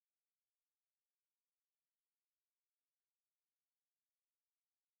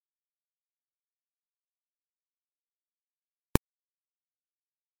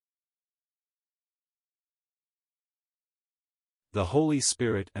The Holy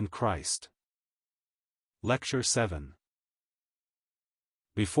Spirit and Christ. Lecture 7.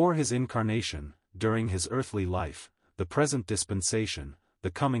 Before his incarnation, during his earthly life, the present dispensation,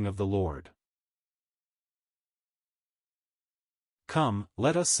 the coming of the Lord. Come,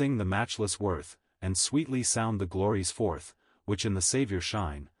 let us sing the matchless worth, and sweetly sound the glories forth, which in the Saviour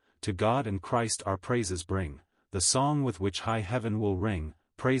shine, to God and Christ our praises bring, the song with which high heaven will ring,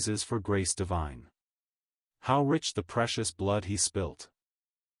 praises for grace divine. How rich the precious blood he spilt!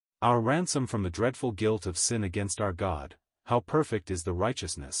 Our ransom from the dreadful guilt of sin against our God, how perfect is the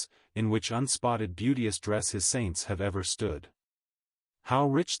righteousness, in which unspotted beauteous dress his saints have ever stood. How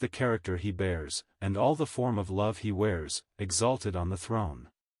rich the character he bears, and all the form of love he wears, exalted on the throne.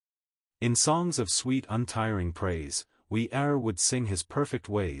 In songs of sweet untiring praise, we e'er would sing his perfect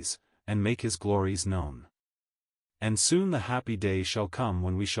ways, and make his glories known. And soon the happy day shall come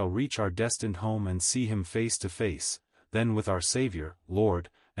when we shall reach our destined home and see him face to face, then with our Saviour, Lord,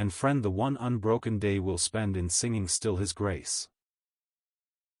 and Friend the one unbroken day we'll spend in singing still his grace.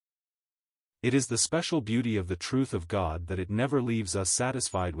 It is the special beauty of the truth of God that it never leaves us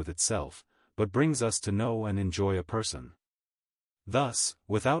satisfied with itself, but brings us to know and enjoy a person. Thus,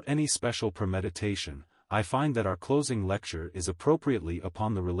 without any special premeditation, I find that our closing lecture is appropriately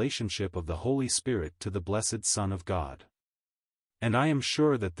upon the relationship of the Holy Spirit to the blessed Son of God. And I am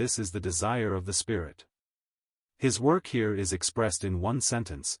sure that this is the desire of the Spirit. His work here is expressed in one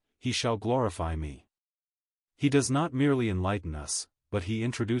sentence: he shall glorify me. He does not merely enlighten us, but he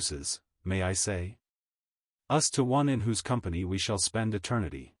introduces, may I say, us to one in whose company we shall spend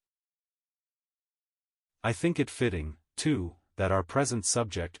eternity. I think it fitting, too, that our present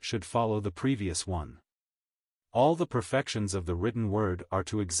subject should follow the previous one. All the perfections of the written word are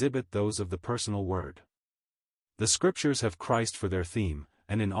to exhibit those of the personal word. The Scriptures have Christ for their theme,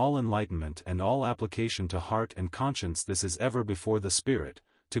 and in all enlightenment and all application to heart and conscience this is ever before the Spirit,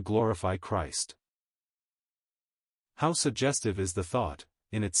 to glorify Christ. How suggestive is the thought,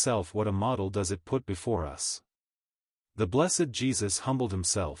 in itself what a model does it put before us. The blessed Jesus humbled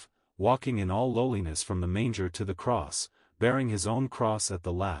himself, walking in all lowliness from the manger to the cross, bearing his own cross at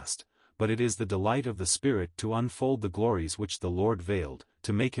the last, but it is the delight of the Spirit to unfold the glories which the Lord veiled,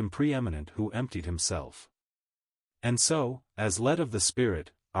 to make him preeminent who emptied himself. And so, as led of the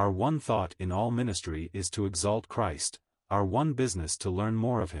Spirit, our one thought in all ministry is to exalt Christ, our one business to learn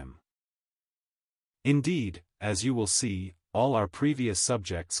more of him. Indeed, as you will see, all our previous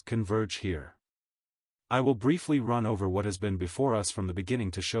subjects converge here. I will briefly run over what has been before us from the beginning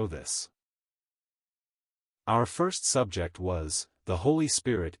to show this. Our first subject was the Holy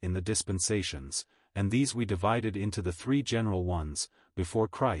Spirit in the dispensations, and these we divided into the three general ones: before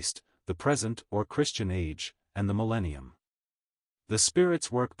Christ, the present or Christian age, and the millennium. The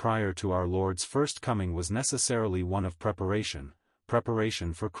Spirit's work prior to our Lord's first coming was necessarily one of preparation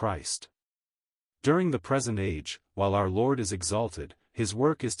for Christ. During the present age, while our Lord is exalted, his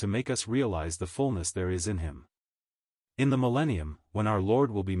work is to make us realize the fullness there is in him. In the millennium, when our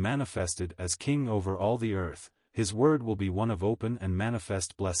Lord will be manifested as King over all the earth, his word will be one of open and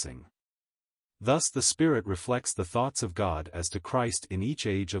manifest blessing. Thus the Spirit reflects the thoughts of God as to Christ in each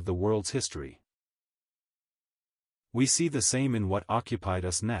age of the world's history. We see the same in what occupied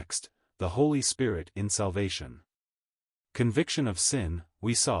us next, the Holy Spirit in salvation. Conviction of sin,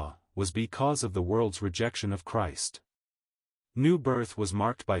 we saw, was because of the world's rejection of Christ. New birth was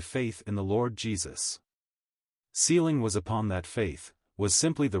marked by faith in the Lord Jesus. Sealing was upon that faith, was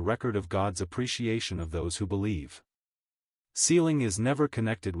simply the record of God's appreciation of those who believe. Sealing is never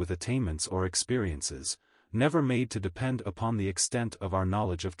connected with attainments or experiences, never made to depend upon the extent of our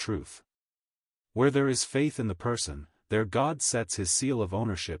knowledge of truth. Where there is faith in the person, there God sets his seal of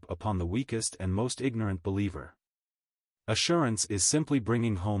ownership upon the weakest and most ignorant believer. Assurance is simply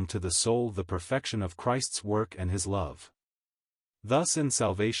bringing home to the soul the perfection of Christ's work and his love. Thus in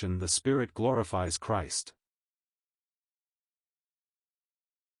salvation the Spirit glorifies Christ.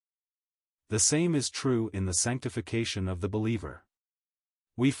 The same is true in the sanctification of the believer.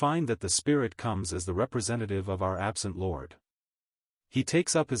 We find that the Spirit comes as the representative of our absent Lord. He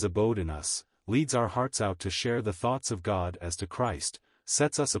takes up his abode in us, leads our hearts out to share the thoughts of God as to Christ,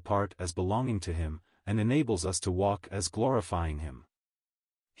 sets us apart as belonging to him, and enables us to walk as glorifying him.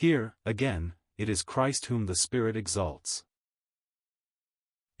 Here, again, it is Christ whom the Spirit exalts.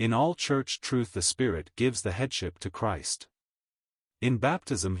 In all church truth the Spirit gives the headship to Christ. In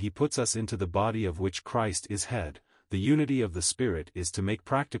baptism he puts us into the body of which Christ is head. The unity of the Spirit is to make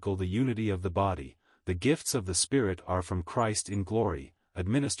practical the unity of the body. The gifts of the Spirit are from Christ in glory,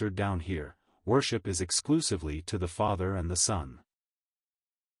 administered down here. Worship is exclusively to the Father and the Son.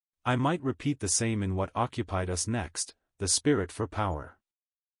 I might repeat the same in what occupied us next, the Spirit for power.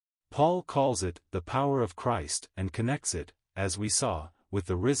 Paul calls it the power of Christ and connects it, as we saw, with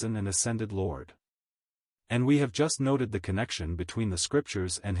the risen and ascended Lord. And we have just noted the connection between the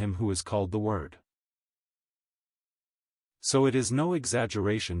Scriptures and him who is called the Word. So it is no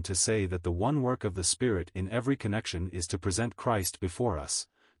exaggeration to say that the one work of the Spirit in every connection is to present Christ before us,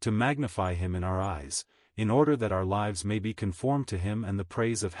 to magnify him in our eyes, in order that our lives may be conformed to him and the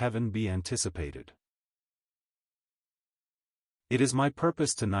praise of heaven be anticipated. It is my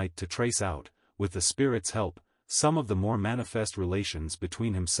purpose tonight to trace out, with the Spirit's help, some of the more manifest relations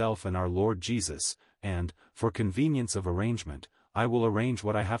between himself and our Lord Jesus, and, for convenience of arrangement, I will arrange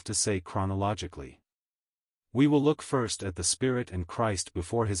what I have to say chronologically. We will look first at the Spirit and Christ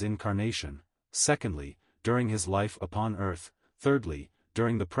before his incarnation, secondly, during his life upon earth, thirdly,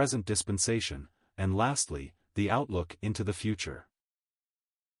 during the present dispensation, and lastly, the outlook into the future.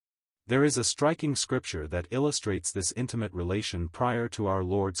 There is a striking scripture that illustrates this intimate relation prior to our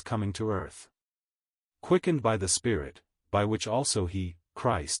Lord's coming to earth. Quickened by the Spirit, by which also he,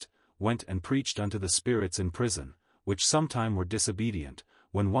 Christ, went and preached unto the spirits in prison, which sometime were disobedient,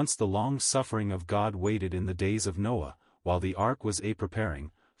 when once the long suffering of God waited in the days of Noah, while the ark was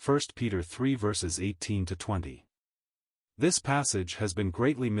preparing, 1 Peter 3 verses 18 to 20. This passage has been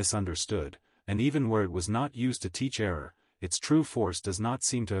greatly misunderstood, and even where it was not used to teach error, its true force does not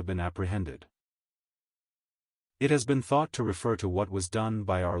seem to have been apprehended. It has been thought to refer to what was done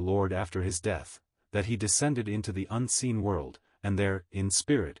by our Lord after his death, that he descended into the unseen world, and there, in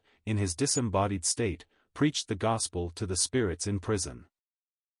spirit, in his disembodied state, preached the gospel to the spirits in prison.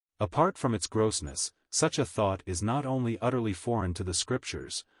 Apart from its grossness, such a thought is not only utterly foreign to the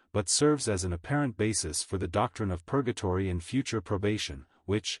Scriptures, but serves as an apparent basis for the doctrine of purgatory and future probation,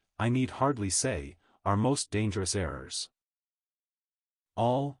 which, I need hardly say, are most dangerous errors.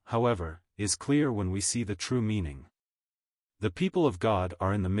 All, however, is clear when we see the true meaning. The people of God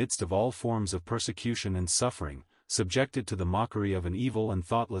are in the midst of all forms of persecution and suffering, subjected to the mockery of an evil and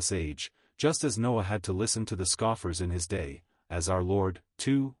thoughtless age, just as Noah had to listen to the scoffers in his day, as our Lord,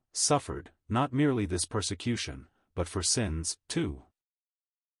 too, suffered, not merely this persecution, but for sins, too.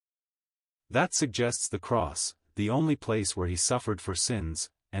 That suggests the cross, the only place where he suffered for sins,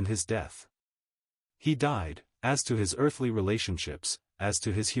 and his death. He died, as to his earthly relationships, as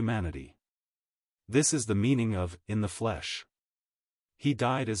to his humanity. This is the meaning of, in the flesh. He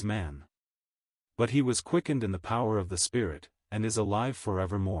died as man. But he was quickened in the power of the Spirit, and is alive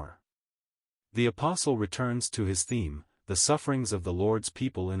forevermore. The Apostle returns to his theme, the sufferings of the Lord's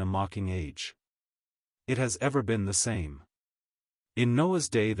people in a mocking age. It has ever been the same. In Noah's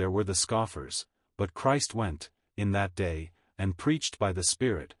day there were the scoffers, but Christ went, in that day, and preached by the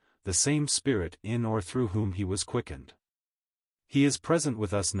Spirit, the same Spirit in or through whom he was quickened. He is present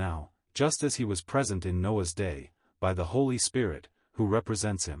with us now, just as he was present in Noah's day, by the Holy Spirit, who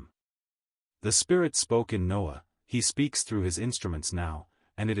represents him. The Spirit spoke in Noah, he speaks through his instruments now,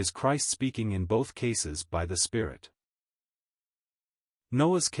 and it is Christ speaking in both cases by the Spirit.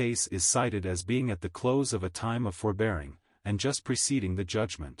 Noah's case is cited as being at the close of a time of forbearing, and just preceding the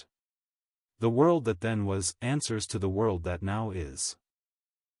judgment. The world that then was answers to the world that now is.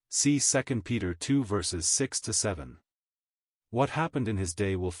 See 2 Peter 2 verses 6 to 7. What happened in his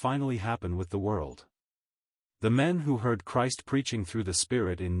day will finally happen with the world. The men who heard Christ preaching through the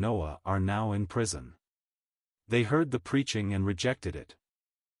Spirit in Noah are now in prison. They heard the preaching and rejected it.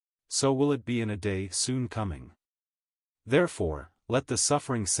 So will it be in a day soon coming. Therefore, let the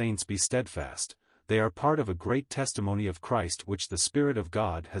suffering saints be steadfast, they are part of a great testimony of Christ which the Spirit of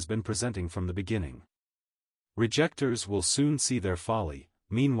God has been presenting from the beginning. Rejectors will soon see their folly,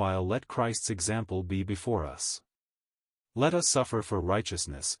 meanwhile let Christ's example be before us. Let us suffer for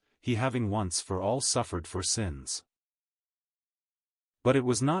righteousness, he having once for all suffered for sins. But it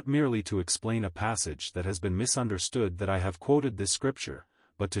was not merely to explain a passage that has been misunderstood that I have quoted this scripture,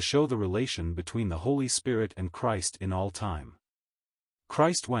 but to show the relation between the Holy Spirit and Christ in all time.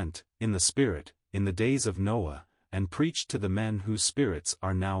 Christ went, in the Spirit, in the days of Noah, and preached to the men whose spirits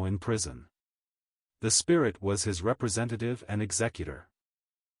are now in prison. The Spirit was his representative and executor.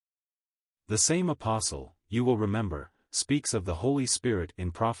 The same apostle, you will remember, speaks of the Holy Spirit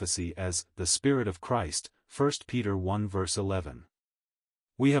in prophecy as the Spirit of Christ, 1 Peter 1 verse 11.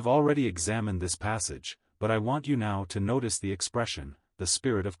 We have already examined this passage, but I want you now to notice the expression, the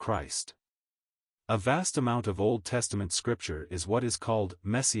Spirit of Christ. A vast amount of Old Testament scripture is what is called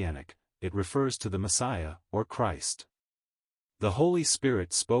messianic, it refers to the Messiah, or Christ. The Holy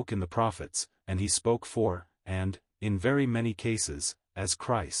Spirit spoke in the prophets, and he spoke for, and, in very many cases, as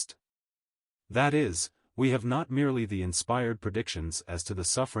Christ. That is, we have not merely the inspired predictions as to the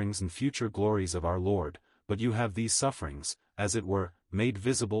sufferings and future glories of our Lord, but you have these sufferings, as it were, made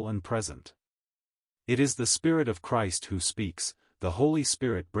visible and present. It is the Spirit of Christ who speaks, the Holy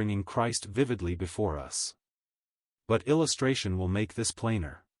Spirit bringing Christ vividly before us. But illustration will make this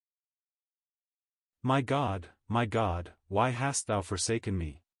plainer. My God, why hast thou forsaken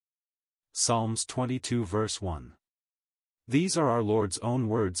me? Psalms 22 verse 1. These are our Lord's own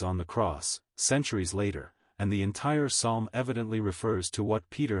words on the cross, centuries later, and the entire psalm evidently refers to what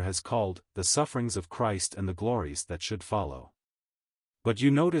Peter has called the sufferings of Christ and the glories that should follow. But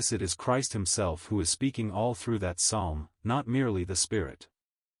you notice it is Christ himself who is speaking all through that psalm, not merely the Spirit.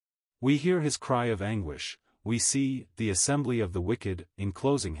 We hear his cry of anguish, we see the assembly of the wicked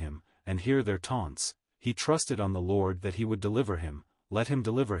enclosing him, and hear their taunts. He trusted on the Lord that he would deliver him, let him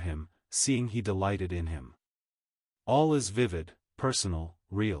deliver him, seeing he delighted in him. All is vivid, personal,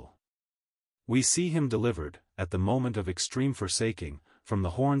 real. We see him delivered, at the moment of extreme forsaking, from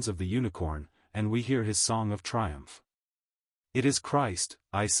the horns of the unicorn, and we hear his song of triumph. It is Christ,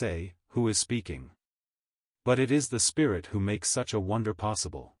 I say, who is speaking. But it is the Spirit who makes such a wonder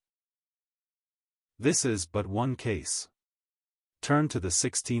possible. This is but one case. Turn to the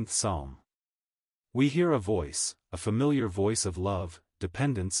 16th Psalm. We hear a voice, a familiar voice of love,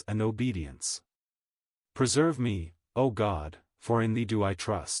 dependence and obedience. Preserve me, O God, for in thee do I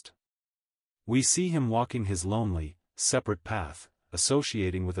trust. We see him walking his lonely, separate path,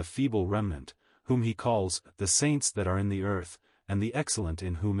 associating with a feeble remnant, whom he calls the saints that are in the earth, and the excellent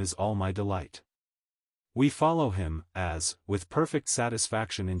in whom is all my delight. We follow him, as, with perfect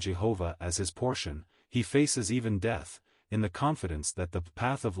satisfaction in Jehovah as his portion, he faces even death, in the confidence that the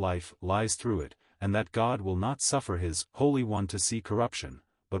path of life lies through it, and that God will not suffer his Holy One to see corruption,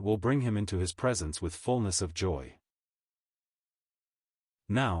 but will bring him into his presence with fullness of joy.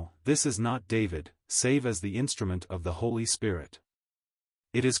 Now, this is not David, save as the instrument of the Holy Spirit.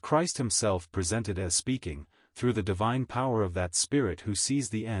 It is Christ himself presented as speaking, through the divine power of that Spirit who sees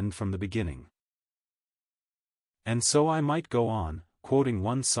the end from the beginning. And so I might go on, quoting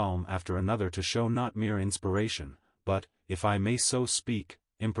one psalm after another to show not mere inspiration, but, if I may so speak,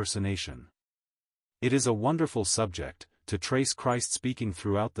 impersonation. It is a wonderful subject, to trace Christ speaking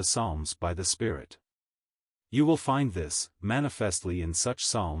throughout the Psalms by the Spirit. You will find this, manifestly in such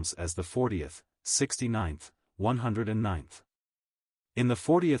psalms as the 40th, 69th, 109th. In the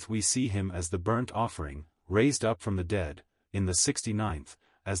 40th we see him as the burnt offering, raised up from the dead, in the 69th,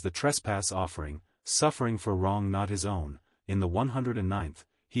 as the trespass offering, suffering for wrong not his own, in the 109th,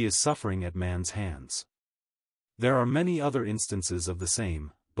 he is suffering at man's hands. There are many other instances of the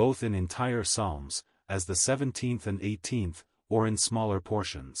same, both in entire psalms, as the 17th and 18th, or in smaller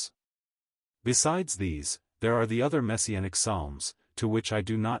portions. Besides these, there are the other messianic psalms, to which I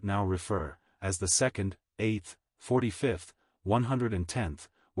do not now refer, as the 2nd, 8th, 45th, 110th,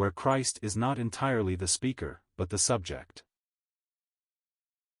 where Christ is not entirely the speaker, but the subject.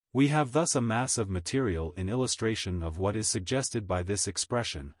 We have thus a mass of material in illustration of what is suggested by this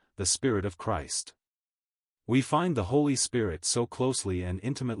expression, the Spirit of Christ. We find the Holy Spirit so closely and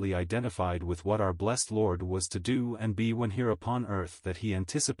intimately identified with what our blessed Lord was to do and be when here upon earth that he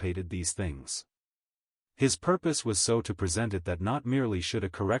anticipated these things. His purpose was so to present it that not merely should a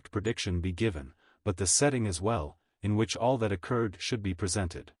correct prediction be given, but the setting as well, in which all that occurred should be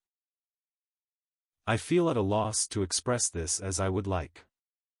presented. I feel at a loss to express this as I would like.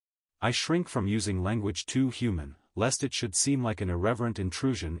 I shrink from using language too human, lest it should seem like an irreverent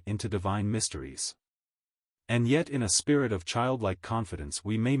intrusion into divine mysteries. And yet in a spirit of childlike confidence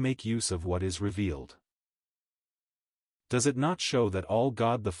we may make use of what is revealed. Does it not show that all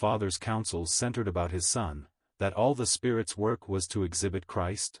God the Father's counsels centered about his Son, that all the Spirit's work was to exhibit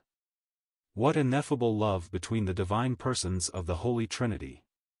Christ? What ineffable love between the divine persons of the Holy Trinity!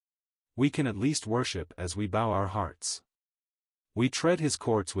 We can at least worship as we bow our hearts. We tread his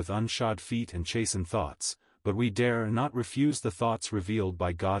courts with unshod feet and chastened thoughts, but we dare not refuse the thoughts revealed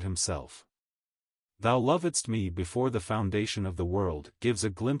by God himself. Thou lovedst me before the foundation of the world gives a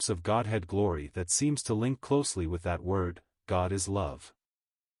glimpse of Godhead glory that seems to link closely with that word, God is love.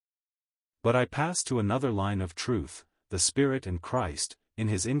 But I pass to another line of truth, the Spirit and Christ, in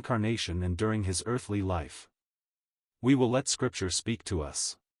his incarnation and during his earthly life. We will let Scripture speak to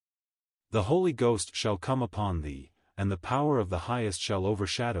us. The Holy Ghost shall come upon thee, and the power of the Highest shall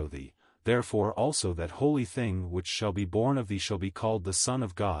overshadow thee, therefore also that holy thing which shall be born of thee shall be called the Son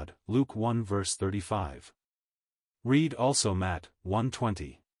of God. Luke 1 verse 35. Read also Matt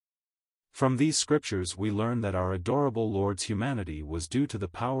 1:20. From these scriptures we learn that our adorable Lord's humanity was due to the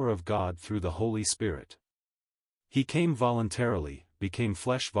power of God through the Holy Spirit. He came voluntarily, became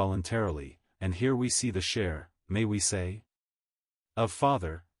flesh voluntarily, and here we see the share, may we say, of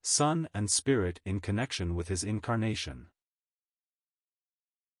Father, Son and Spirit in connection with his incarnation.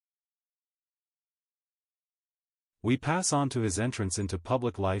 We pass on to his entrance into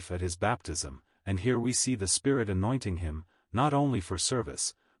public life at his baptism, and here we see the Spirit anointing him, not only for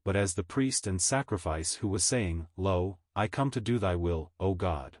service, but as the priest and sacrifice who was saying, "Lo, I come to do thy will, O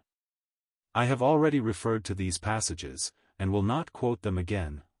God." I have already referred to these passages, and will not quote them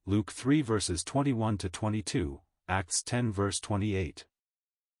again. Luke 3 verses 21 to 22, Acts 10 verse 28.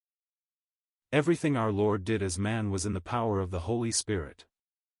 Everything our Lord did as man was in the power of the Holy Spirit.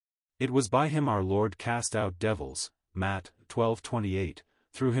 It was by him our Lord cast out devils, Matt 12:28,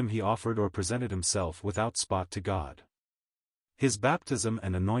 through him he offered or presented himself without spot to God. His baptism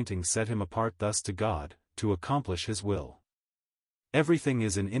and anointing set him apart thus to God, to accomplish his will. Everything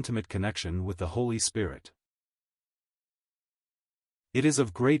is in intimate connection with the Holy Spirit. It is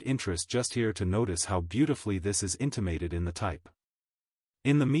of great interest just here to notice how beautifully this is intimated in the type.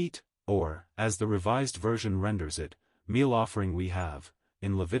 In the meat, or, as the Revised Version renders it, meal offering we have,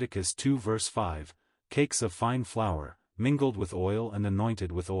 in Leviticus 2 verse 5, cakes of fine flour, mingled with oil and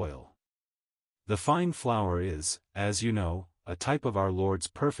anointed with oil. The fine flour is, as you know, a type of our Lord's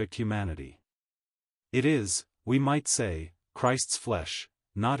perfect humanity. It is, we might say, Christ's flesh,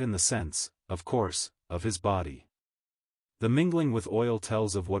 not in the sense, of course, of his body. The mingling with oil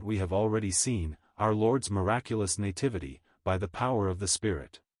tells of what we have already seen, our Lord's miraculous nativity, by the power of the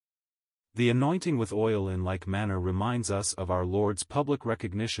Spirit. The anointing with oil in like manner reminds us of our Lord's public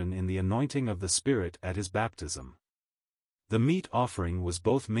recognition in the anointing of the Spirit at his baptism. The meat offering was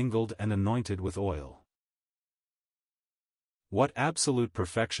both mingled and anointed with oil. What absolute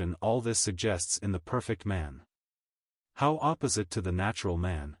perfection all this suggests in the perfect man! How opposite to the natural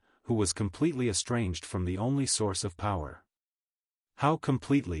man, who was completely estranged from the only source of power. How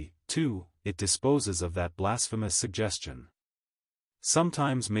completely, too, it disposes of that blasphemous suggestion,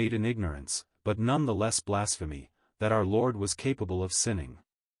 sometimes made in ignorance, but none the less blasphemy, that our Lord was capable of sinning.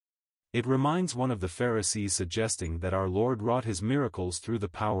 It reminds one of the Pharisees suggesting that our Lord wrought his miracles through the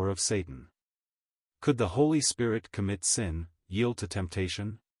power of Satan. Could the Holy Spirit commit sin, yield to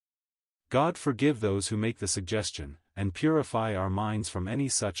temptation? God forgive those who make the suggestion, and purify our minds from any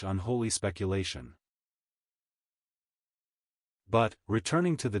such unholy speculation. But,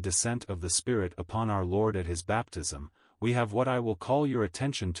 returning to the descent of the Spirit upon our Lord at his baptism, we have what I will call your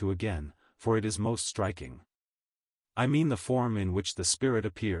attention to again, for it is most striking. I mean the form in which the Spirit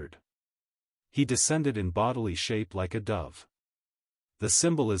appeared. He descended in bodily shape like a dove. The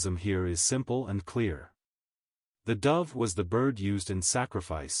symbolism here is simple and clear. The dove was the bird used in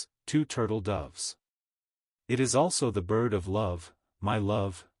sacrifice, 2 turtle doves. It is also the bird of love,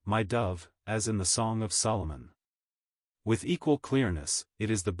 my dove, as in the Song of Solomon. With equal clearness, it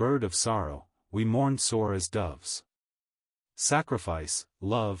is the bird of sorrow, we mourn sore as doves. Sacrifice,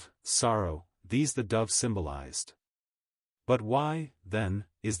 love, sorrow, these the dove symbolized. But why, then,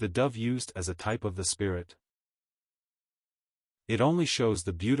 is the dove used as a type of the Spirit? It only shows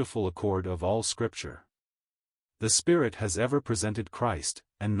the beautiful accord of all Scripture. The Spirit has ever presented Christ,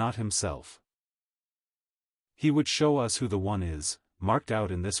 and not himself. He would show us who the One is, marked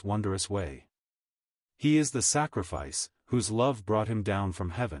out in this wondrous way. He is the sacrifice, whose love brought him down from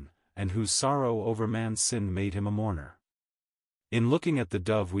heaven, and whose sorrow over man's sin made him a mourner. In looking at the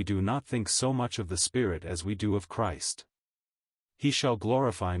dove we do not think so much of the Spirit as we do of Christ. He shall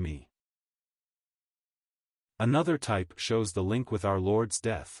glorify me. Another type shows the link with our Lord's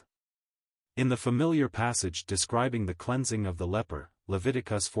death. In the familiar passage describing the cleansing of the leper,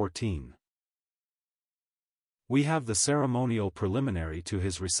 Leviticus 14, we have the ceremonial preliminary to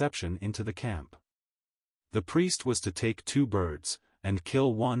his reception into the camp. The priest was to take 2 birds, and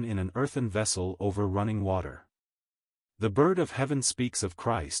kill one in an earthen vessel over running water. The bird of heaven speaks of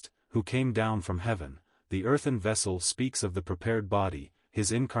Christ, who came down from heaven, the earthen vessel speaks of the prepared body,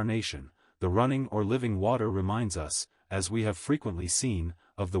 his incarnation, the running or living water reminds us, as we have frequently seen,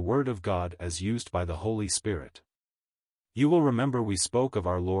 of the Word of God as used by the Holy Spirit. You will remember we spoke of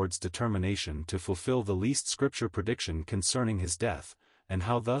our Lord's determination to fulfill the least Scripture prediction concerning his death, and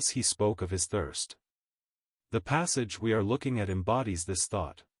how thus he spoke of his thirst. The passage we are looking at embodies this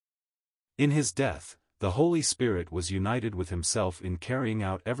thought. In his death, the Holy Spirit was united with himself in carrying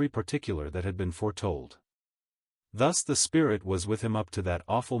out every particular that had been foretold. Thus the Spirit was with him up to that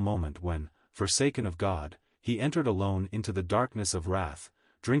awful moment when, forsaken of God, he entered alone into the darkness of wrath,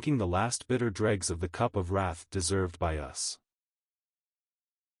 drinking the last bitter dregs of the cup of wrath deserved by us.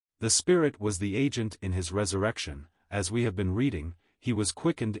 The Spirit was the agent in his resurrection, as we have been reading, he was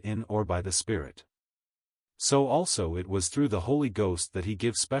quickened in or by the Spirit. So also it was through the Holy Ghost that he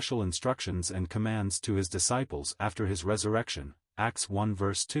gives special instructions and commands to his disciples after his resurrection, Acts 1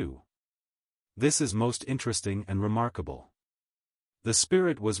 verse 2. This is most interesting and remarkable. The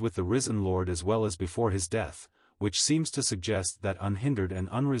Spirit was with the risen Lord as well as before his death, which seems to suggest that unhindered and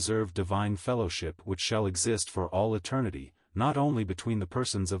unreserved divine fellowship which shall exist for all eternity, not only between the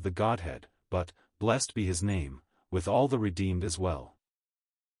persons of the Godhead, but, blessed be his name, with all the redeemed as well.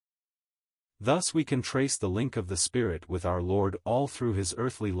 Thus we can trace the link of the Spirit with our Lord all through his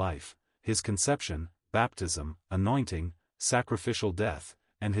earthly life, his conception, baptism, anointing, sacrificial death,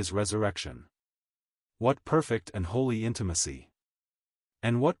 and his resurrection. What perfect and holy intimacy!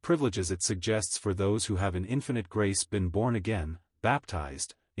 And what privileges it suggests for those who have in infinite grace been born again,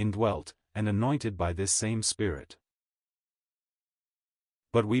 baptized, indwelt, and anointed by this same Spirit.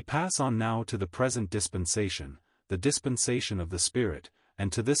 But we pass on now to the present dispensation, the dispensation of the Spirit,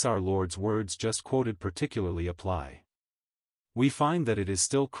 and to this our Lord's words just quoted particularly apply. We find that it is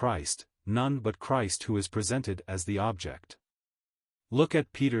still Christ, none but Christ who is presented as the object. Look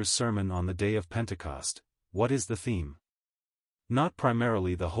at Peter's sermon on the day of Pentecost. What is the theme? Not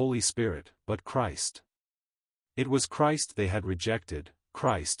primarily the Holy Spirit, but Christ. It was Christ they had rejected,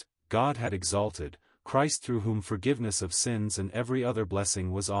 Christ, God had exalted, Christ through whom forgiveness of sins and every other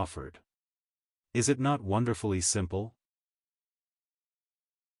blessing was offered. Is it not wonderfully simple?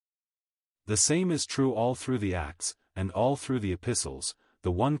 The same is true all through the Acts, and all through the epistles,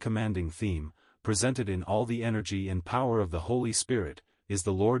 the one commanding theme, presented in all the energy and power of the Holy Spirit, is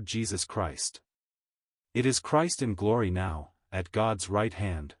the Lord Jesus Christ. It is Christ in glory now, at God's right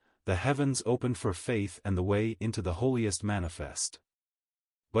hand, the heavens opened for faith and the way into the holiest manifest.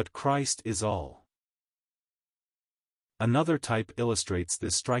 But Christ is all. Another type illustrates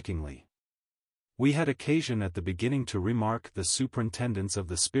this strikingly. We had occasion at the beginning to remark the superintendence of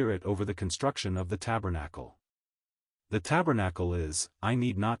the Spirit over the construction of the tabernacle. The tabernacle is, I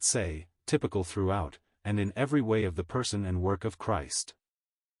need not say, typical throughout, and in every way of the person and work of Christ.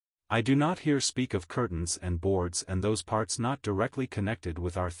 I do not here speak of curtains and boards and those parts not directly connected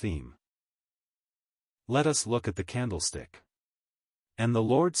with our theme. Let us look at the candlestick. And the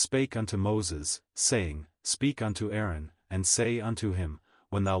Lord spake unto Moses, saying, Speak unto Aaron, and say unto him,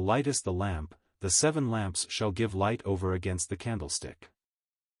 When thou lightest the lamp, the 7 lamps shall give light over against the candlestick.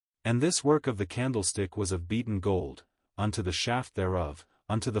 And this work of the candlestick was of beaten gold, unto the shaft thereof,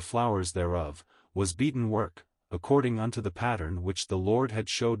 unto the flowers thereof, was beaten work, according unto the pattern which the Lord had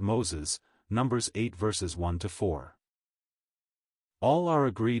showed Moses, Numbers 8 verses 1-4. All are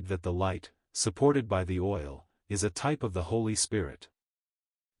agreed that the light, supported by the oil, is a type of the Holy Spirit.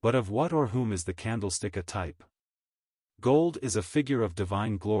 But of what or whom is the candlestick a type? Gold is a figure of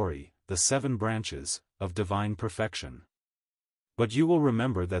divine glory, the 7 branches, of divine perfection. But you will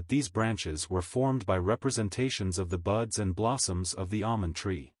remember that these branches were formed by representations of the buds and blossoms of the almond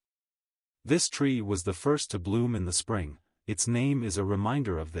tree. This tree was the first to bloom in the spring, its name is a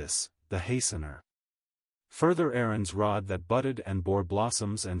reminder of this, the hastener. Further, Aaron's rod that budded and bore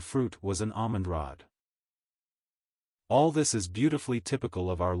blossoms and fruit was an almond rod. All this is beautifully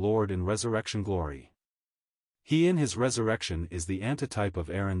typical of our Lord in resurrection glory. He in his resurrection is the antitype of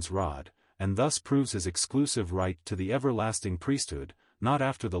Aaron's rod, and thus proves his exclusive right to the everlasting priesthood, not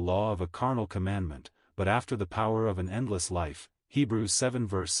after the law of a carnal commandment, but after the power of an endless life, Hebrews 7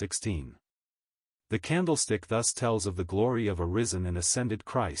 verse 16. The candlestick thus tells of the glory of a risen and ascended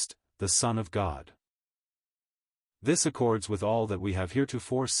Christ, the Son of God. This accords with all that we have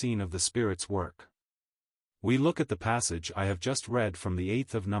heretofore seen of the Spirit's work. We look at the passage I have just read from the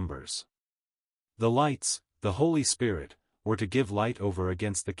 8th of Numbers. The lights, the Holy Spirit, were to give light over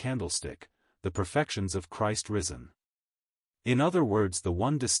against the candlestick, the perfections of Christ risen. In other words, the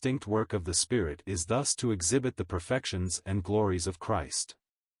one distinct work of the Spirit is thus to exhibit the perfections and glories of Christ.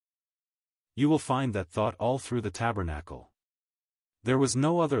 You will find that thought all through the tabernacle. There was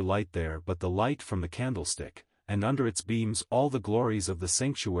no other light there but the light from the candlestick, and under its beams all the glories of the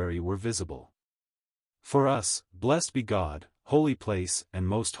sanctuary were visible. For us, blessed be God, holy place and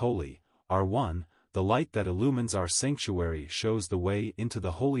most holy, are one. The light that illumines our sanctuary shows the way into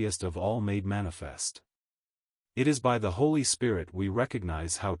the holiest of all made manifest. It is by the Holy Spirit we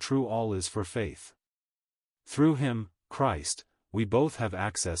recognize how true all is for faith. Through him, Christ, we both have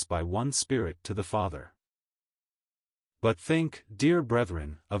access by one Spirit to the Father. But think, dear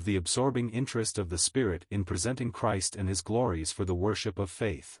brethren, of the absorbing interest of the Spirit in presenting Christ and his glories for the worship of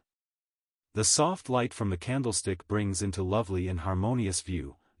faith. The soft light from the candlestick brings into lovely and harmonious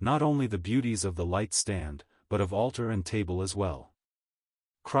view, not only the beauties of the light stand, but of altar and table as well.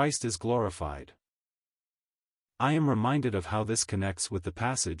 Christ is glorified. I am reminded of how this connects with the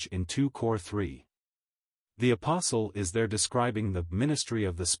passage in 2 Cor 3. The apostle is there describing the ministry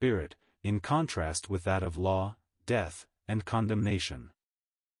of the Spirit, in contrast with that of law, death, and condemnation.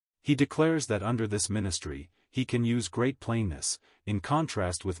 He declares that under this ministry, he can use great plainness, in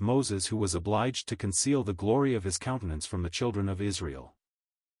contrast with Moses, who was obliged to conceal the glory of his countenance from the children of Israel.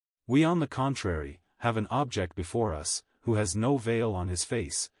 We, on the contrary, have an object before us, who has no veil on his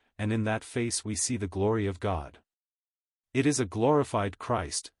face, and in that face we see the glory of God. It is a glorified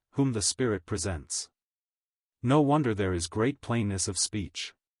Christ, whom the Spirit presents. No wonder there is great plainness of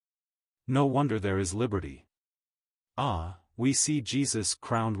speech. No wonder there is liberty. Ah, we see Jesus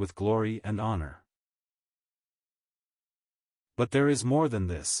crowned with glory and honor. But there is more than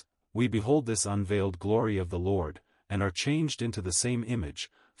this. We behold this unveiled glory of the Lord, and are changed into the same image,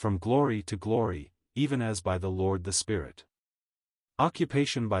 from glory to glory, even as by the Lord the Spirit.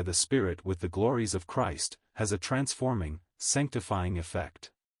 Occupation by the Spirit with the glories of Christ has a transforming, sanctifying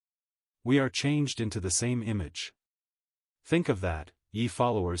effect. We are changed into the same image. Think of that, ye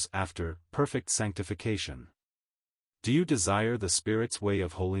followers after perfect sanctification. Do you desire the Spirit's way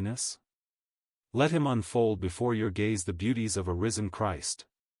of holiness? Let him unfold before your gaze the beauties of a risen Christ.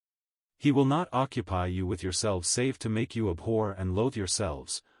 He will not occupy you with yourselves save to make you abhor and loathe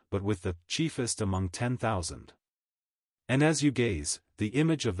yourselves, but with the chiefest among 10,000. And as you gaze, the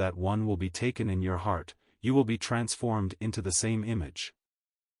image of that one will be taken in your heart, you will be transformed into the same image.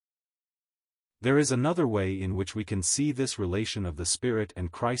 There is another way in which we can see this relation of the Spirit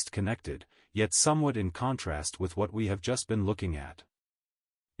and Christ connected, yet somewhat in contrast with what we have just been looking at.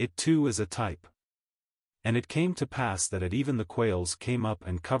 It too is a type. And it came to pass that at even the quails came up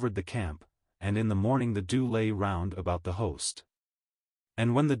and covered the camp, and in the morning the dew lay round about the host.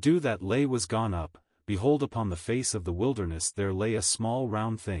 And when the dew that lay was gone up, behold, upon the face of the wilderness there lay a small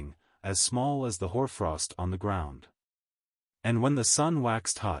round thing, as small as the hoarfrost on the ground. And when the sun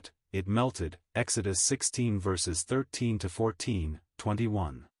waxed hot, it melted. Exodus 16 verses 13 to 14,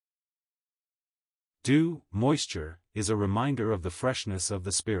 21. Dew, moisture, is a reminder of the freshness of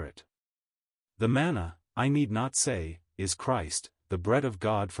the Spirit. The manna, I need not say, is Christ, the bread of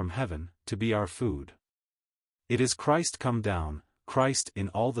God from heaven, to be our food. It is Christ come down, Christ in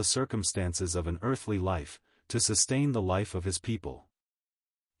all the circumstances of an earthly life, to sustain the life of his people.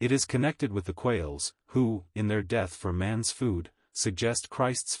 It is connected with the quails, who, in their death for man's food, suggest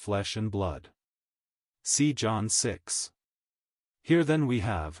Christ's flesh and blood. See John 6. Here then we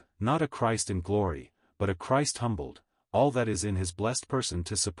have, not a Christ in glory, but a Christ humbled, all that is in his blessed person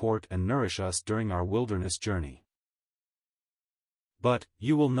to support and nourish us during our wilderness journey. But,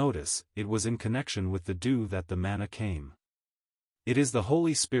 you will notice, it was in connection with the dew that the manna came. It is the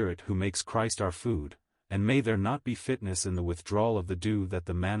Holy Spirit who makes Christ our food, and may there not be fitness in the withdrawal of the dew that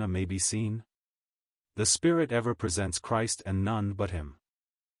the manna may be seen? The Spirit ever presents Christ and none but him.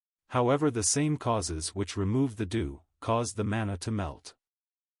 However, the same causes which removed the dew, caused the manna to melt.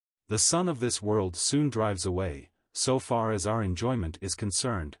 The sun of this world soon drives away, so far as our enjoyment is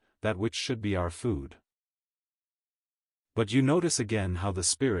concerned, that which should be our food. But you notice again how the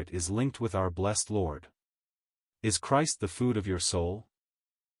Spirit is linked with our blessed Lord. Is Christ the food of your soul?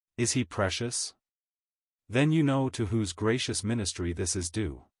 Is he precious? Then you know to whose gracious ministry this is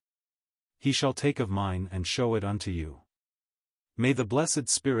due. He shall take of mine and show it unto you. May the blessed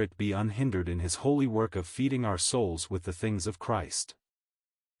Spirit be unhindered in his holy work of feeding our souls with the things of Christ.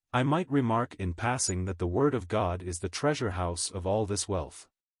 I might remark in passing that the Word of God is the treasure house of all this wealth.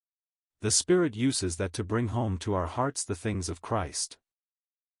 The Spirit uses that to bring home to our hearts the things of Christ.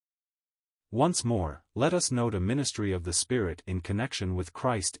 Once more, let us note a ministry of the Spirit in connection with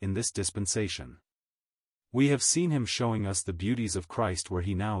Christ in this dispensation. We have seen him showing us the beauties of Christ where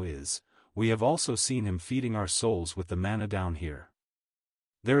he now is. We have also seen him feeding our souls with the manna down here.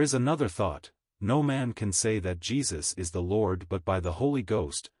 There is another thought: no man can say that Jesus is the Lord but by the Holy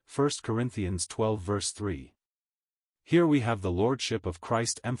Ghost, 1 Corinthians 12 verse 3. Here we have the lordship of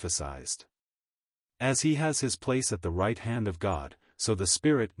Christ emphasized. As he has his place at the right hand of God, so the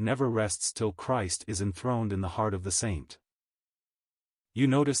Spirit never rests till Christ is enthroned in the heart of the saint. You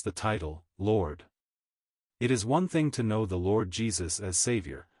notice the title, Lord. It is one thing to know the Lord Jesus as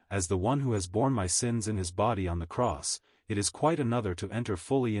Savior, as the one who has borne my sins in his body on the cross. It is quite another to enter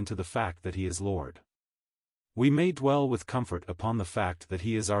fully into the fact that he is Lord. We may dwell with comfort upon the fact that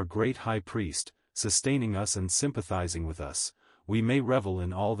he is our great high priest, sustaining us and sympathizing with us. We may revel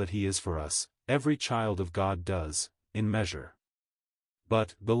in all that he is for us, every child of God does, in measure.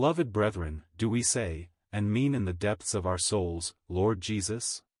 But, beloved brethren, do we say, and mean in the depths of our souls, Lord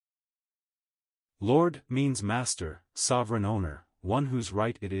Jesus? Lord means master, sovereign owner, one whose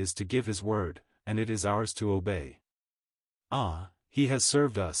right it is to give his word, and it is ours to obey. Ah, he has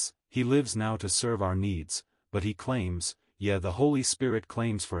served us, he lives now to serve our needs, but he claims, the Holy Spirit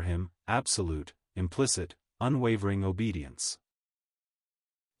claims for him, absolute, implicit, unwavering obedience.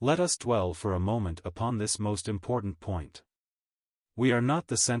 Let us dwell for a moment upon this most important point. We are not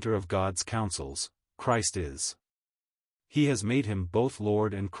the center of God's counsels, Christ is. He has made him both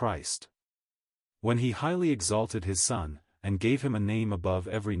Lord and Christ. When he highly exalted his Son, and gave him a name above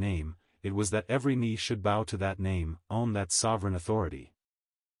every name, it was that every knee should bow to that name, own that sovereign authority.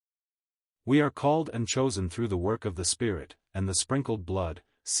 We are called and chosen through the work of the Spirit, and the sprinkled blood,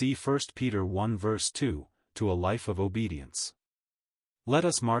 see 1 Peter 1 verse 2, to a life of obedience. Let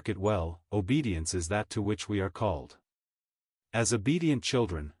us mark it well, obedience is that to which we are called. As obedient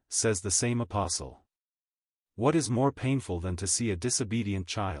children, says the same apostle. What is more painful than to see a disobedient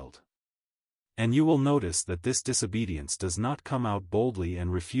child? And you will notice that this disobedience does not come out boldly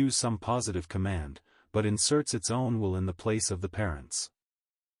and refuse some positive command, but inserts its own will in the place of the parents.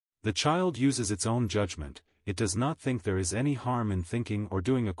 The child uses its own judgment, it does not think there is any harm in thinking or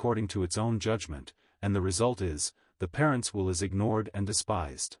doing according to its own judgment, and the result is, the parent's will is ignored and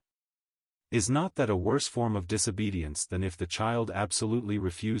despised. Is not that a worse form of disobedience than if the child absolutely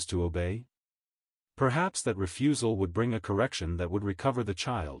refused to obey? Perhaps that refusal would bring a correction that would recover the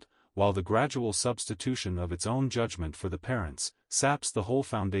child, while the gradual substitution of its own judgment for the parents saps the whole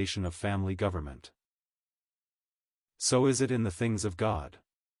foundation of family government. So is it in the things of God.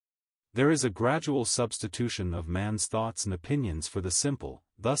 There is a gradual substitution of man's thoughts and opinions for the simple,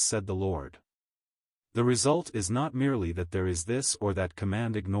 thus said the Lord. The result is not merely that there is this or that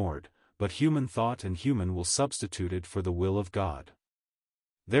command ignored, but human thought and human will substituted for the will of God.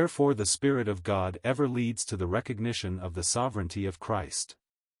 Therefore the Spirit of God ever leads to the recognition of the sovereignty of Christ.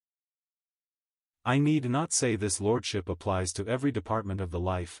 I need not say this lordship applies to every department of the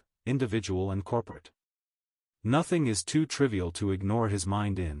life, individual and corporate. Nothing is too trivial to ignore his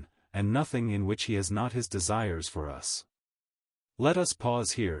mind in, and nothing in which he has not his desires for us. Let us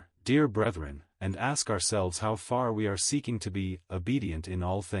pause here, dear brethren, and ask ourselves how far we are seeking to be obedient in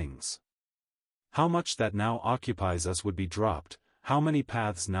all things. How much that now occupies us would be dropped, how many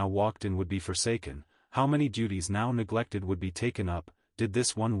paths now walked in would be forsaken, how many duties now neglected would be taken up, did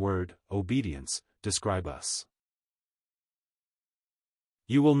this one word, obedience, describe us.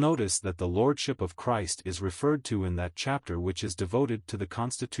 You will notice that the Lordship of Christ is referred to in that chapter which is devoted to the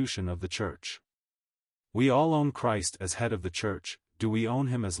constitution of the Church. We all own Christ as head of the Church. Do we own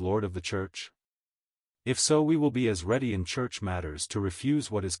him as Lord of the Church? If so, we will be as ready in church matters to refuse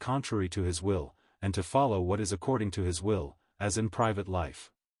what is contrary to his will, and to follow what is according to his will, as in private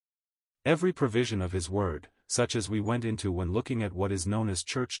life. Every provision of his word, such as we went into when looking at what is known as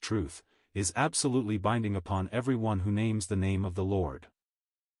church truth, is absolutely binding upon every one who names the name of the Lord.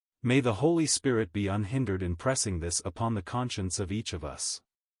 May the Holy Spirit be unhindered in pressing this upon the conscience of each of us.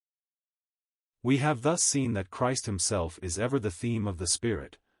 We have thus seen that Christ himself is ever the theme of the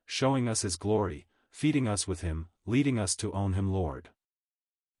Spirit, showing us his glory, feeding us with him, leading us to own him Lord.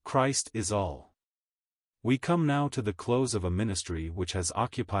 Christ is all. We come now to the close of a ministry which has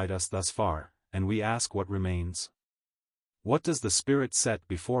occupied us thus far, and we ask what remains. What does the Spirit set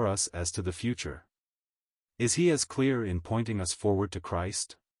before us as to the future? Is he as clear in pointing us forward to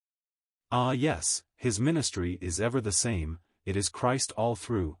Christ? Ah yes, his ministry is ever the same, it is Christ all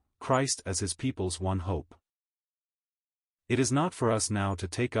through, Christ as his people's one hope. It is not for us now to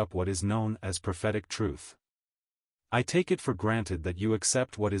take up what is known as prophetic truth. I take it for granted that you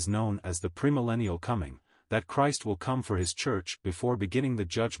accept what is known as the premillennial coming, that Christ will come for his church before beginning the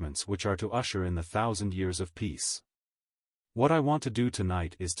judgments which are to usher in the 1,000 years of peace. What I want to do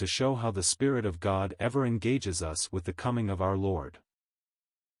tonight is to show how the Spirit of God ever engages us with the coming of our Lord.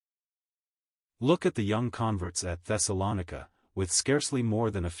 Look at the young converts at Thessalonica. With scarcely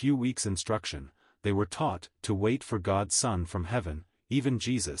more than a few weeks' instruction, they were taught to wait for God's Son from heaven, even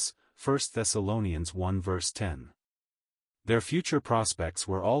Jesus, 1 Thessalonians 1 verse 10. Their future prospects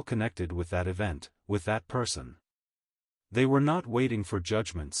were all connected with that event, with that person. They were not waiting for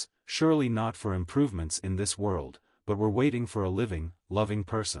judgments, surely not for improvements in this world, but were waiting for a living, loving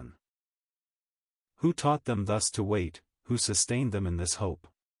person. Who taught them thus to wait, who sustained them in this hope?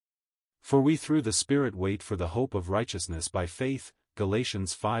 For we through the Spirit wait for the hope of righteousness by faith,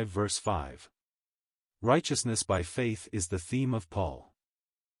 Galatians 5 verse 5. Righteousness by faith is the theme of Paul.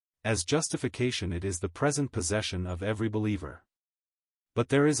 As justification it is the present possession of every believer. But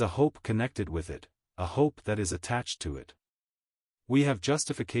there is a hope connected with it, a hope that is attached to it. We have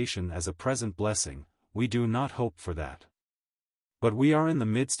justification as a present blessing, we do not hope for that. But we are in the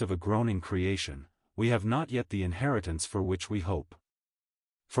midst of a groaning creation, we have not yet the inheritance for which we hope.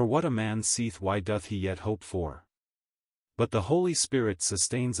 For what a man seeth, why doth he yet hope for? But the Holy Spirit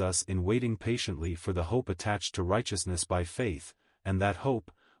sustains us in waiting patiently for the hope attached to righteousness by faith, and that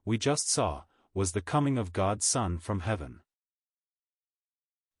hope, we just saw, was the coming of God's Son from heaven.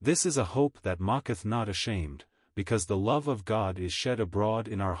 This is a hope that mocketh not ashamed, because the love of God is shed abroad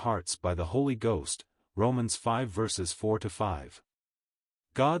in our hearts by the Holy Ghost. Romans 5 verses 4-5.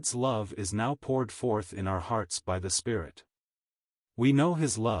 God's love is now poured forth in our hearts by the Spirit. We know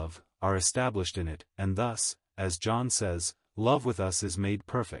His love, are established in it, and thus, as John says, love with us is made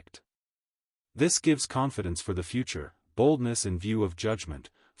perfect. This gives confidence for the future, boldness in view of judgment,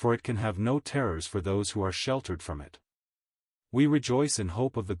 for it can have no terrors for those who are sheltered from it. We rejoice in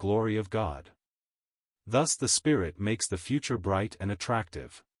hope of the glory of God. Thus the Spirit makes the future bright and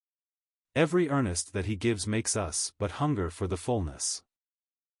attractive. Every earnest that He gives makes us but hunger for the fullness.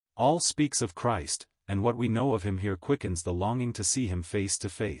 All speaks of Christ, and what we know of Him here quickens the longing to see Him face to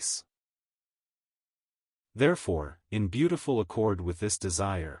face. Therefore, in beautiful accord with this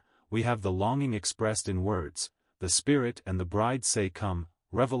desire, we have the longing expressed in words, the Spirit and the bride say come,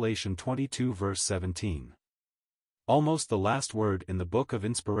 Revelation 22 verse 17. Almost the last word in the book of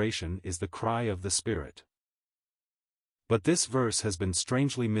inspiration is the cry of the Spirit. But this verse has been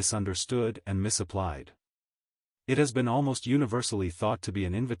strangely misunderstood and misapplied. It has been almost universally thought to be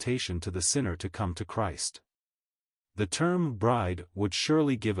an invitation to the sinner to come to Christ. The term bride would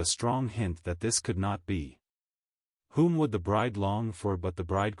surely give a strong hint that this could not be. Whom would the bride long for but the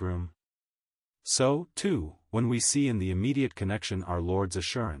bridegroom? So, too, when we see in the immediate connection our Lord's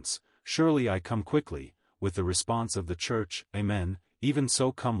assurance, "Surely I come quickly," with the response of the Church, "Amen, even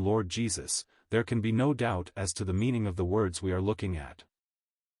so come Lord Jesus," there can be no doubt as to the meaning of the words we are looking at.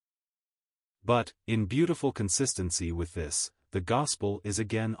 But, in beautiful consistency with this, the gospel is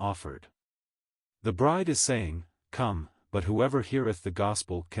again offered. The bride is saying, "Come," but whoever heareth the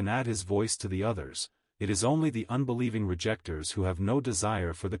gospel can add his voice to the others. It is only the unbelieving rejectors who have no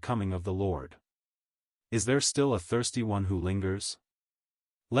desire for the coming of the Lord. Is there still a thirsty one who lingers?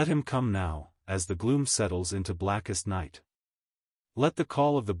 Let him come now, as the gloom settles into blackest night. Let the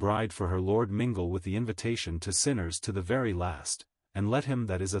call of the bride for her Lord mingle with the invitation to sinners to the very last, and let him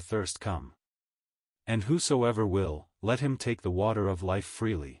that is athirst come. And whosoever will, let him take the water of life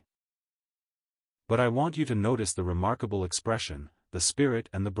freely. But I want you to notice the remarkable expression, the Spirit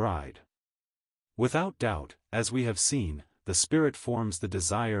and the bride. Without doubt, as we have seen, the Spirit forms the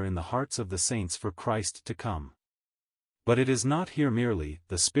desire in the hearts of the saints for Christ to come. But it is not here merely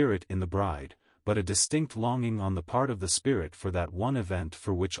the Spirit in the bride, but a distinct longing on the part of the Spirit for that one event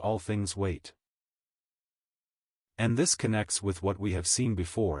for which all things wait. And this connects with what we have seen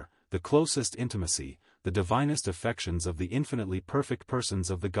before, the closest intimacy, the divinest affections of the infinitely perfect persons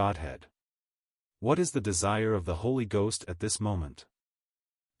of the Godhead. What is the desire of the Holy Ghost at this moment?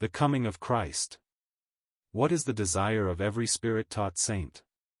 The coming of Christ. What is the desire of every Spirit-taught saint?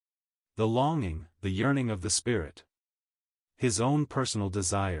 The longing, the yearning of the Spirit. His own personal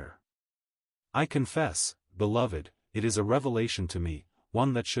desire. I confess, beloved, it is a revelation to me,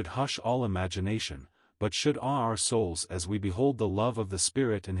 one that should hush all imagination, but should awe our souls as we behold the love of the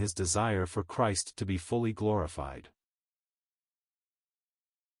Spirit and His desire for Christ to be fully glorified.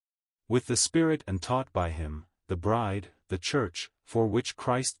 With the Spirit and taught by Him, the bride, the Church, for which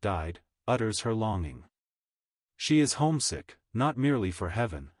Christ died, utters her longing. She is homesick, not merely for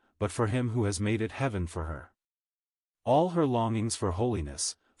heaven, but for Him who has made it heaven for her. All her longings for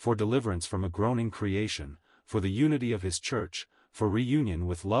holiness, for deliverance from a groaning creation, for the unity of His Church, for reunion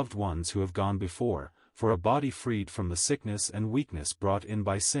with loved ones who have gone before, for a body freed from the sickness and weakness brought in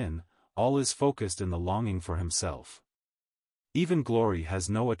by sin, all is focused in the longing for Himself. Even glory has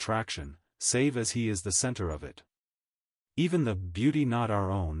no attraction, save as He is the center of it. Even the beauty not our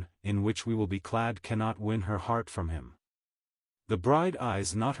own, in which we will be clad cannot win her heart from Him. The bride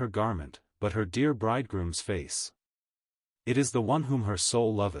eyes not her garment, but her dear bridegroom's face. It is the one whom her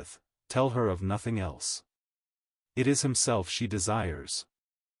soul loveth, tell her of nothing else. It is Himself she desires.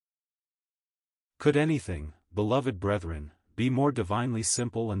 Could anything, beloved brethren, be more divinely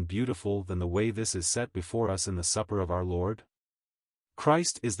simple and beautiful than the way this is set before us in the supper of our Lord?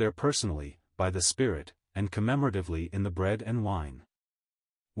 Christ is there personally, by the Spirit, and commemoratively in the bread and wine.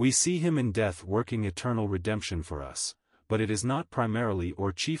 We see Him in death working eternal redemption for us, but it is not primarily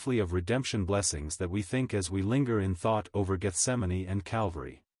or chiefly of redemption blessings that we think as we linger in thought over Gethsemane and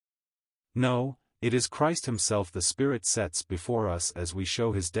Calvary. No, it is Christ Himself the Spirit sets before us as we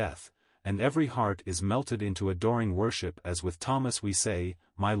show His death, and every heart is melted into adoring worship as with Thomas we say,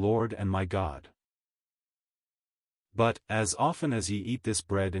 "My Lord and my God." But, as often as ye eat this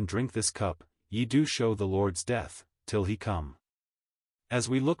bread and drink this cup, ye do show the Lord's death, till He come. As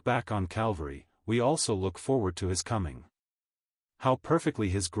we look back on Calvary, we also look forward to His coming. How perfectly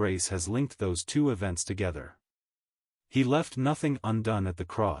His grace has linked those two events together. He left nothing undone at the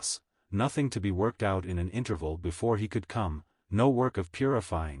cross, nothing to be worked out in an interval before he could come, no work of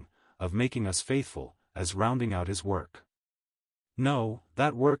purifying, of making us faithful, as rounding out his work. No,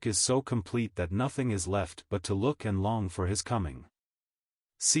 that work is so complete that nothing is left but to look and long for his coming.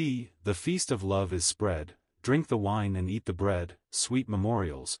 See, the feast of love is spread, drink the wine and eat the bread, sweet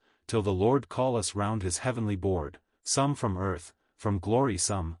memorials, till the Lord call us round his heavenly board, some from earth, from glory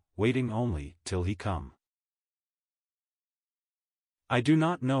some, waiting only till he come. I do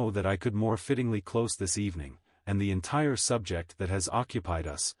not know that I could more fittingly close this evening, and the entire subject that has occupied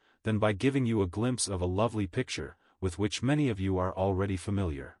us, than by giving you a glimpse of a lovely picture, with which many of you are already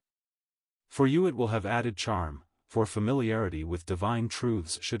familiar. For you it will have added charm, for familiarity with divine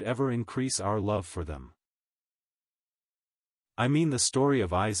truths should ever increase our love for them. I mean the story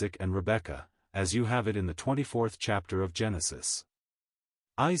of Isaac and Rebekah, as you have it in the 24th chapter of Genesis.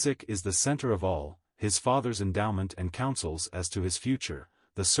 Isaac is the center of all, his father's endowment and counsels as to his future,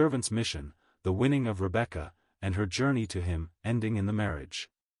 the servant's mission, the winning of Rebekah, and her journey to him, ending in the marriage.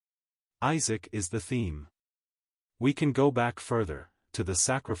 Isaac is the theme. We can go back further, to the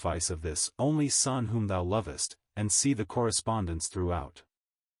sacrifice of this only son whom thou lovest, and see the correspondence throughout.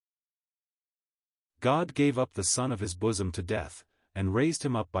 God gave up the son of his bosom to death, and raised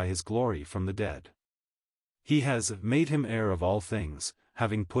him up by his glory from the dead. He has made him heir of all things,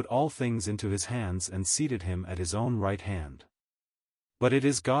 having put all things into his hands and seated him at his own right hand. But it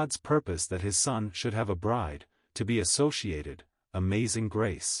is God's purpose that his son should have a bride, to be associated, amazing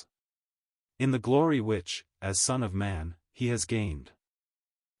grace, in the glory which, as Son of Man, he has gained.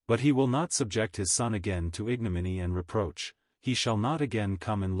 But he will not subject his son again to ignominy and reproach, he shall not again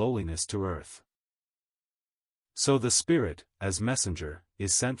come in lowliness to earth. So the Spirit, as messenger,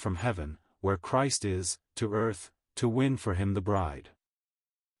 is sent from heaven, where Christ is, to earth, to win for him the bride.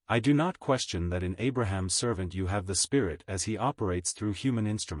 I do not question that in Abraham's servant you have the Spirit as he operates through human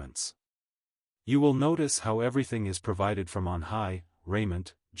instruments. You will notice how everything is provided from on high,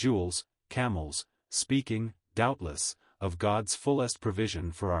 raiment, jewels, camels, speaking, doubtless, of God's fullest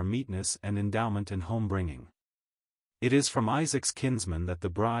provision for our meetness and endowment and home-bringing. It is from Isaac's kinsmen that the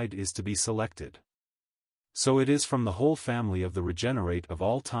bride is to be selected. So it is from the whole family of the regenerate of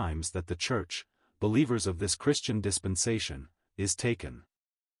all times that the Church, believers of this Christian dispensation, is taken.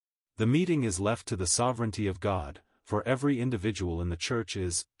 The meeting is left to the sovereignty of God, for every individual in the Church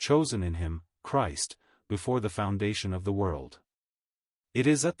is chosen in him, Christ, before the foundation of the world. It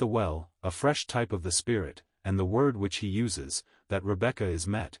is at the well, a fresh type of the Spirit, and the word which he uses, that Rebekah is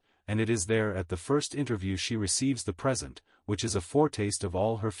met, and it is there at the first interview she receives the present, which is a foretaste of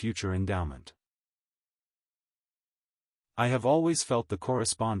all her future endowment. I have always felt the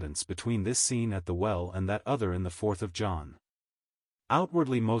correspondence between this scene at the well and that other in the 4th of John.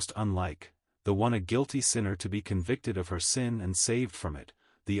 Outwardly most unlike, the one a guilty sinner to be convicted of her sin and saved from it,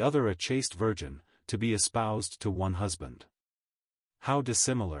 the other a chaste virgin, to be espoused to one husband. How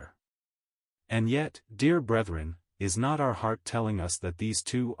dissimilar! And yet, dear brethren, is not our heart telling us that these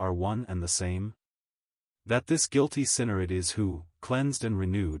two are one and the same? That this guilty sinner it is who, cleansed and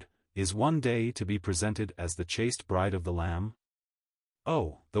renewed, is one day to be presented as the chaste bride of the Lamb?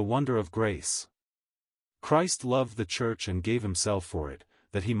 Oh, the wonder of grace! Christ loved the church and gave himself for it,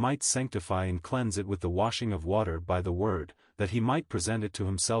 that he might sanctify and cleanse it with the washing of water by the word, that he might present it to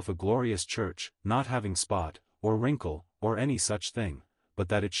himself a glorious church, not having spot, or wrinkle, or any such thing, but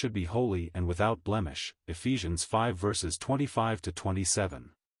that it should be holy and without blemish. Ephesians 5 verses 25 to 27.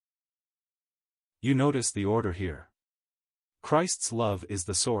 You notice the order here. Christ's love is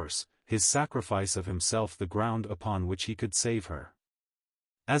the source, his sacrifice of himself the ground upon which he could save her.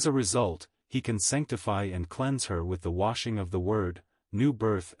 As a result, he can sanctify and cleanse her with the washing of the word, new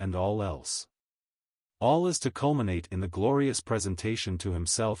birth and all else. All is to culminate in the glorious presentation to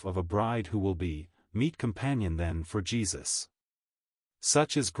himself of a bride who will be, meet companion then for Jesus.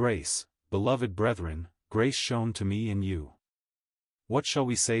 Such is grace, beloved brethren, grace shown to me in you. What shall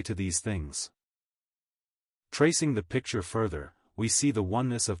we say to these things? Tracing the picture further, we see the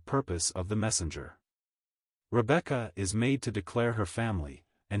oneness of purpose of the messenger. Rebekah is made to declare her family,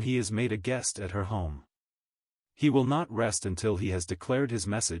 and he is made a guest at her home. He will not rest until he has declared his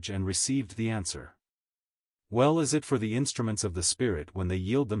message and received the answer. Well is it for the instruments of the Spirit when they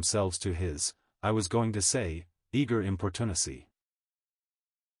yield themselves to his, I was going to say, eager importunacy.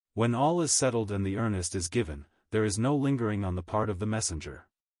 When all is settled and the earnest is given, there is no lingering on the part of the messenger.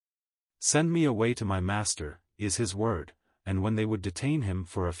 Send me away to my master, is his word, and when they would detain him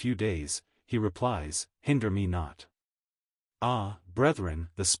for a few days, he replies, hinder me not. Ah, brethren,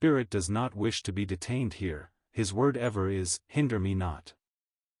 the Spirit does not wish to be detained here, his word ever is, hinder me not.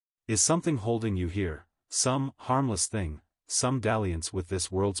 Is something holding you here, some harmless thing, some dalliance with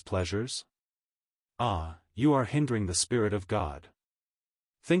this world's pleasures? Ah, you are hindering the Spirit of God.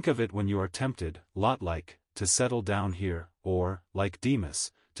 Think of it when you are tempted, Lot-like, to settle down here, or, like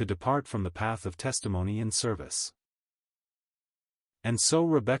Demas, to depart from the path of testimony and service. And so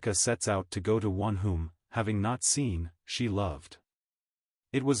Rebekah sets out to go to one whom, having not seen, she loved.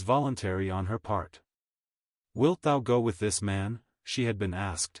 It was voluntary on her part. "Wilt thou go with this man?" she had been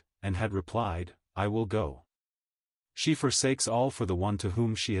asked, and had replied, "I will go." She forsakes all for the one to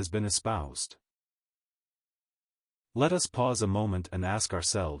whom she has been espoused. Let us pause a moment and ask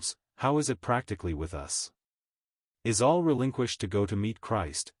ourselves, how is it practically with us? Is all relinquished to go to meet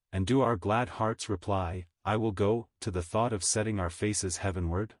Christ, and do our glad hearts reply, "I will go," to the thought of setting our faces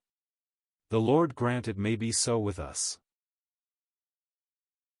heavenward? The Lord grant it may be so with us.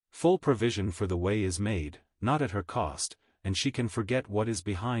 Full provision for the way is made, not at her cost, and she can forget what is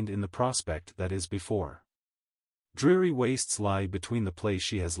behind in the prospect that is before. Dreary wastes lie between the place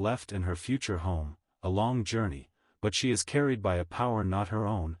she has left and her future home, a long journey, but she is carried by a power not her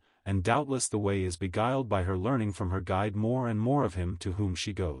own, and doubtless the way is beguiled by her learning from her guide more and more of him to whom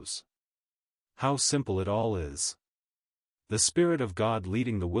she goes. How simple it all is! The Spirit of God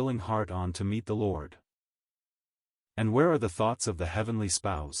leading the willing heart on to meet the Lord. And where are the thoughts of the heavenly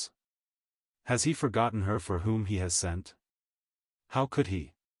spouse? Has he forgotten her for whom he has sent? How could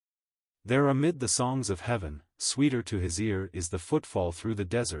he? There amid the songs of heaven, sweeter to his ear is the footfall through the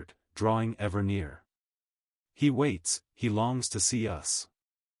desert, drawing ever near. He waits, he longs to see us.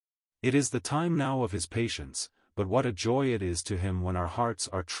 It is the time now of his patience, but what a joy it is to him when our hearts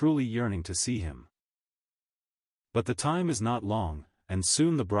are truly yearning to see him. But the time is not long, and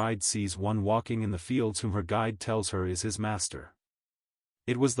soon the bride sees one walking in the fields whom her guide tells her is his master.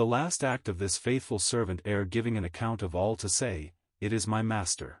 It was the last act of this faithful servant ere giving an account of all to say, "It is my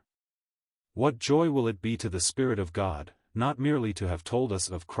master." What joy will it be to the Spirit of God, not merely to have told us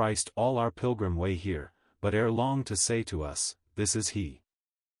of Christ all our pilgrim way here, but ere long to say to us, "This is he."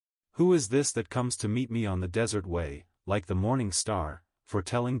 Who is this that comes to meet me on the desert way, like the morning star,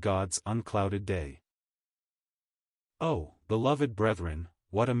 foretelling God's unclouded day? Oh, beloved brethren,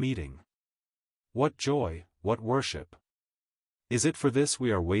 what a meeting! What joy, what worship! Is it for this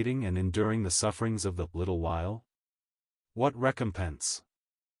we are waiting and enduring the sufferings of the little while? What recompense!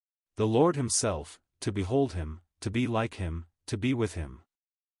 The Lord himself, to behold him, to be like him, to be with him.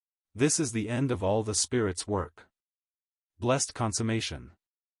 This is the end of all the Spirit's work. Blessed consummation!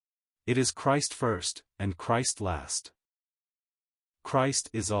 It is Christ first, and Christ last.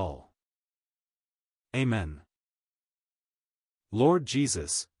 Christ is all. Amen. Lord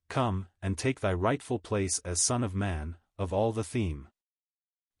Jesus, come, and take thy rightful place as Son of Man, of all the theme.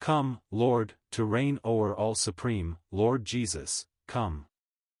 Come, Lord, to reign o'er all supreme, Lord Jesus, come.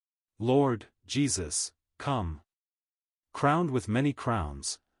 Lord Jesus, come. Crowned with many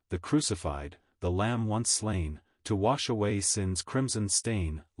crowns, the crucified, the Lamb once slain, to wash away sin's crimson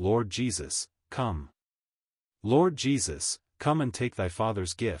stain, Lord Jesus, come. Lord Jesus, come and take thy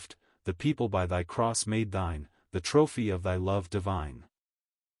Father's gift, the people by thy cross made thine, the trophy of thy love divine.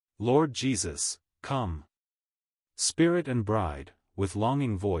 Lord Jesus, come. Spirit and bride, with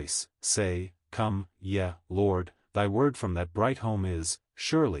longing voice, say, "Come, yea, Lord, thy word from that bright home is,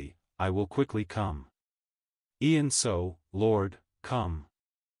 surely, I will quickly come." E'en so, Lord, come.